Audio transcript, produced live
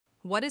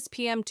What is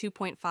PM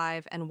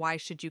 2.5 and why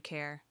should you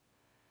care?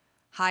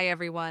 Hi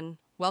everyone,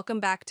 welcome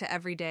back to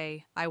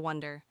Everyday I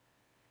Wonder.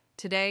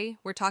 Today,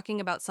 we're talking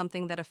about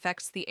something that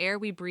affects the air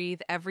we breathe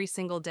every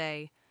single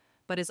day,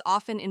 but is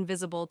often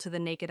invisible to the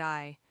naked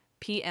eye,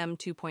 PM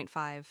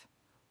 2.5.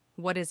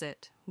 What is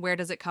it? Where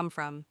does it come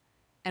from?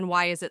 And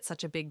why is it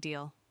such a big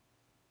deal?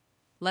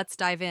 Let's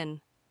dive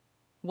in.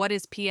 What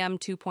is PM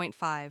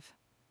 2.5?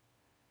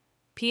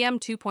 PM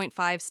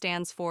 2.5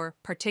 stands for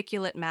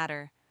particulate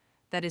matter,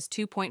 that is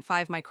 2.5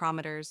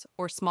 micrometers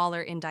or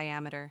smaller in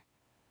diameter.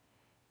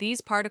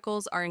 These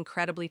particles are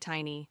incredibly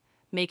tiny,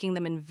 making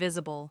them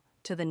invisible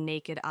to the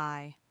naked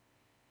eye.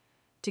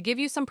 To give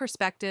you some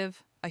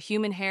perspective, a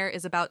human hair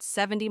is about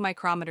 70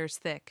 micrometers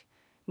thick,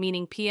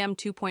 meaning PM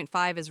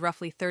 2.5 is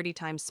roughly 30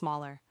 times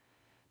smaller.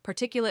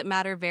 Particulate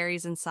matter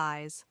varies in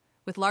size,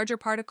 with larger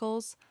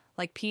particles,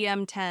 like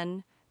PM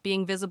 10,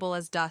 being visible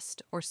as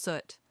dust or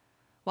soot,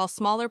 while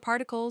smaller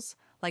particles,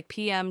 like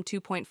PM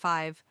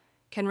 2.5,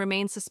 can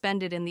remain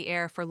suspended in the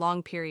air for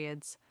long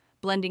periods,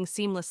 blending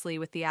seamlessly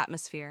with the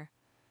atmosphere.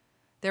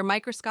 Their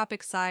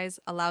microscopic size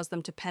allows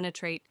them to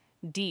penetrate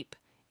deep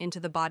into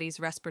the body's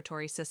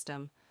respiratory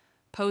system,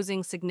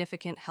 posing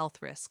significant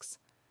health risks.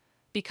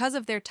 Because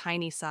of their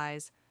tiny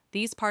size,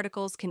 these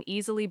particles can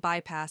easily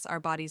bypass our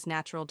body's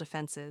natural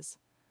defenses.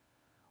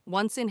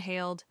 Once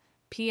inhaled,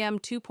 PM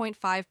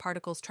 2.5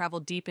 particles travel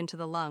deep into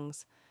the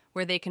lungs,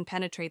 where they can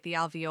penetrate the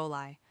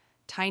alveoli,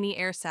 tiny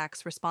air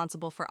sacs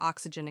responsible for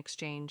oxygen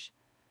exchange.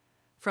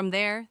 From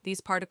there,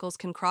 these particles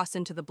can cross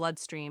into the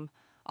bloodstream,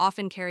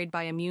 often carried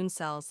by immune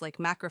cells like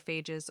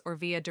macrophages or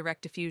via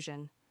direct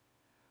diffusion.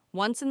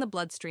 Once in the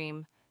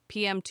bloodstream,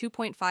 PM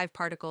 2.5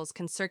 particles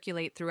can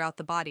circulate throughout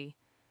the body,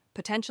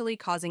 potentially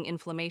causing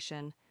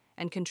inflammation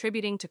and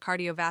contributing to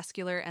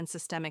cardiovascular and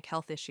systemic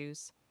health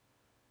issues.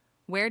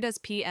 Where does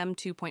PM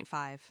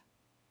 2.5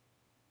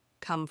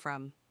 come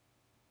from?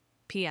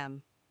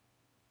 PM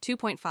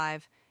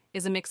 2.5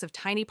 is a mix of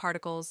tiny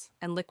particles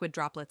and liquid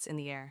droplets in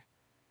the air.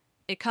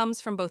 It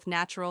comes from both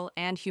natural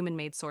and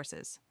human-made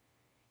sources.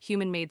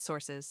 Human-made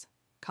sources,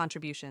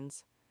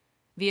 contributions.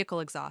 Vehicle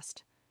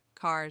exhaust,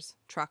 cars,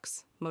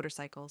 trucks,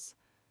 motorcycles,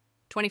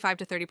 25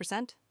 to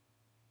 30%.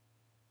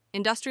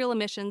 Industrial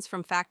emissions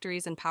from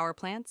factories and power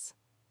plants,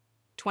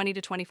 20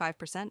 to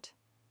 25%.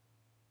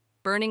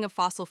 Burning of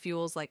fossil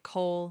fuels like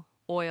coal,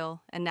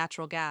 oil, and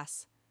natural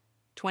gas,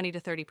 20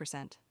 to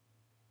 30%.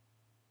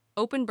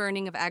 Open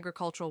burning of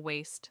agricultural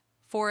waste,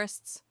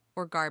 forests,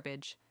 or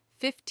garbage,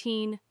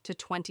 15 to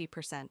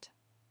 20%.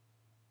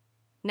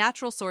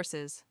 Natural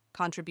sources,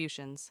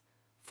 contributions.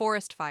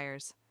 Forest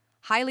fires,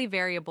 highly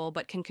variable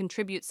but can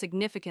contribute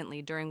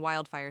significantly during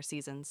wildfire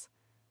seasons.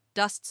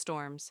 Dust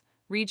storms,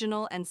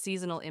 regional and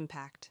seasonal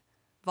impact.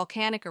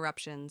 Volcanic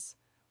eruptions,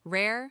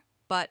 rare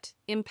but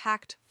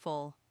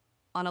impactful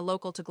on a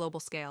local to global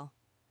scale.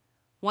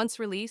 Once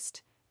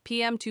released,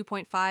 PM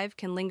 2.5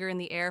 can linger in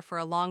the air for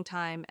a long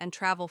time and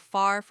travel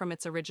far from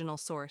its original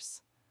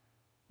source.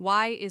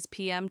 Why is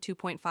PM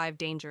 2.5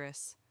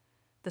 dangerous?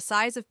 The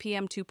size of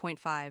PM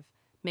 2.5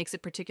 makes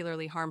it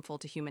particularly harmful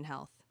to human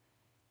health.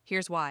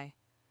 Here's why.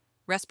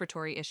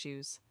 Respiratory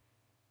issues.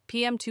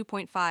 PM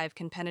 2.5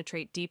 can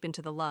penetrate deep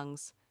into the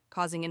lungs,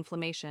 causing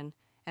inflammation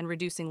and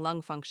reducing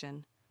lung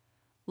function.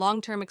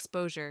 Long-term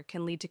exposure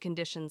can lead to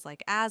conditions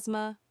like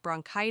asthma,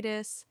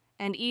 bronchitis,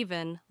 and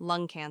even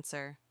lung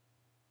cancer.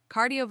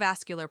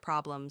 Cardiovascular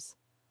problems.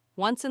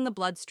 Once in the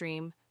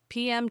bloodstream,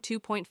 PM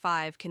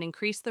 2.5 can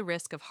increase the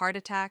risk of heart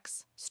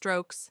attacks,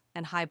 strokes,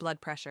 and high blood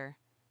pressure.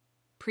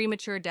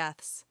 Premature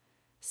deaths.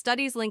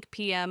 Studies link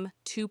PM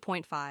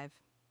 2.5.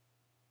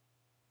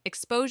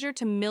 Exposure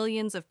to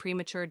millions of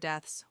premature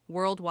deaths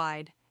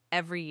worldwide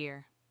every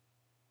year.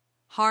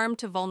 Harm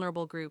to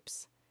vulnerable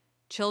groups.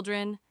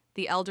 Children,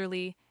 the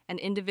elderly, and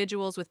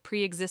individuals with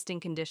pre-existing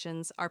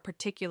conditions are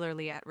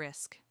particularly at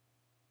risk.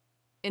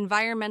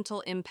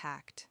 Environmental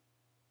impact.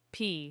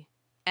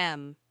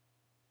 PM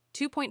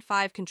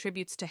 2.5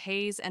 contributes to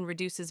haze and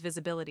reduces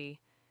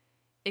visibility.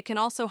 It can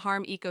also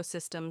harm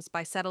ecosystems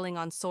by settling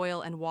on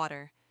soil and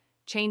water,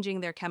 changing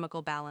their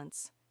chemical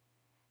balance.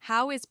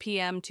 How is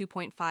PM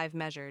 2.5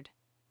 measured?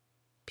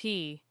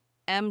 PM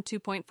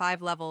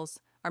 2.5 levels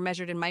are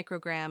measured in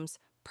micrograms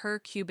per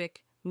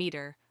cubic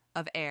meter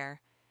of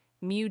air,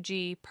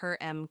 μg per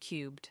m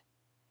cubed.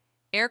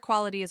 Air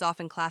quality is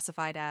often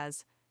classified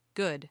as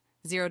good,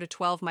 0 to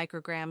 12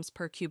 micrograms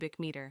per cubic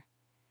meter.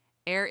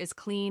 Air is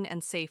clean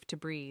and safe to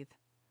breathe.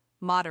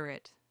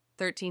 Moderate,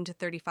 13 to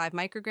 35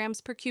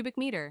 micrograms per cubic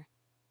meter.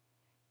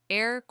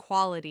 Air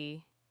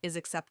quality is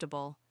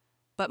acceptable,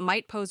 but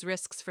might pose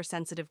risks for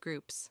sensitive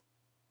groups.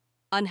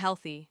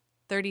 Unhealthy,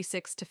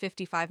 36 to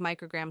 55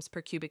 micrograms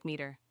per cubic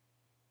meter.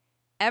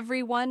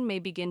 Everyone may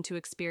begin to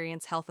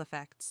experience health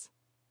effects.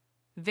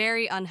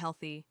 Very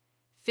unhealthy,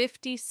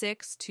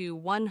 56 to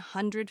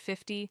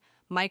 150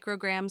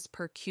 micrograms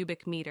per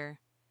cubic meter.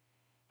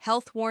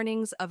 Health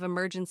warnings of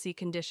emergency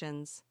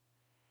conditions.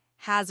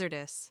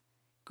 Hazardous,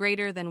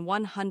 greater than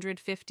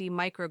 150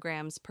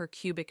 micrograms per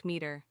cubic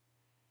meter.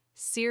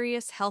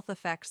 Serious health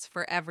effects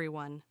for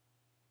everyone.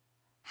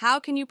 How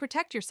can you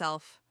protect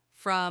yourself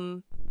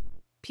from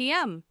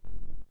PM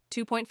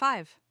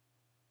 2.5?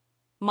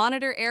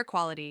 Monitor air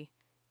quality.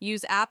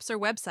 Use apps or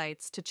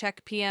websites to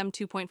check PM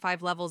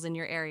 2.5 levels in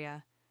your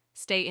area.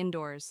 Stay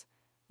indoors.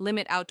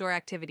 Limit outdoor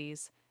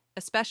activities,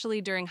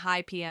 especially during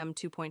high PM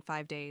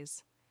 2.5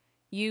 days.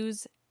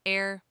 Use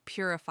air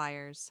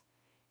purifiers.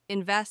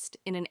 Invest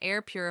in an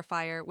air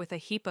purifier with a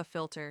HEPA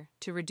filter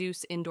to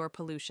reduce indoor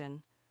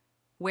pollution.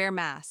 Wear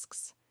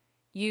masks.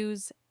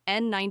 Use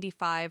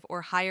N95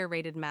 or higher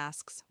rated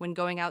masks when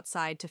going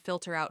outside to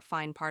filter out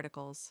fine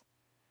particles.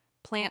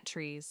 Plant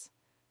trees.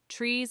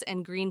 Trees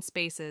and green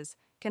spaces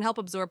can help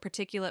absorb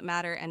particulate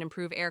matter and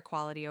improve air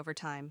quality over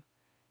time.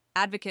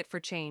 Advocate for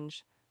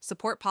change.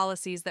 Support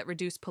policies that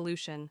reduce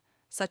pollution,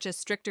 such as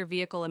stricter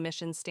vehicle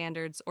emission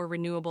standards or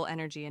renewable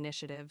energy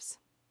initiatives.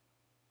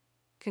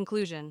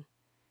 Conclusion: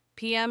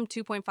 PM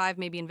 2.5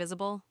 may be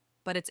invisible,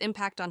 but its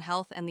impact on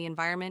health and the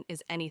environment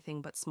is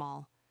anything but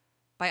small.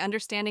 By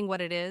understanding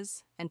what it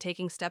is and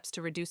taking steps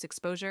to reduce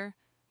exposure,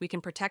 we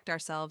can protect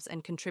ourselves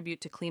and contribute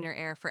to cleaner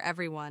air for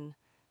everyone.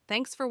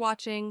 Thanks for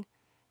watching.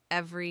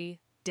 Every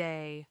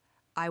day,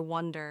 I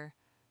wonder.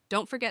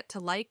 Don't forget to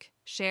like,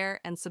 share,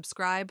 and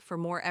subscribe for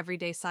more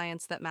everyday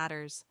science that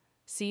matters.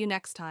 See you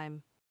next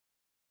time.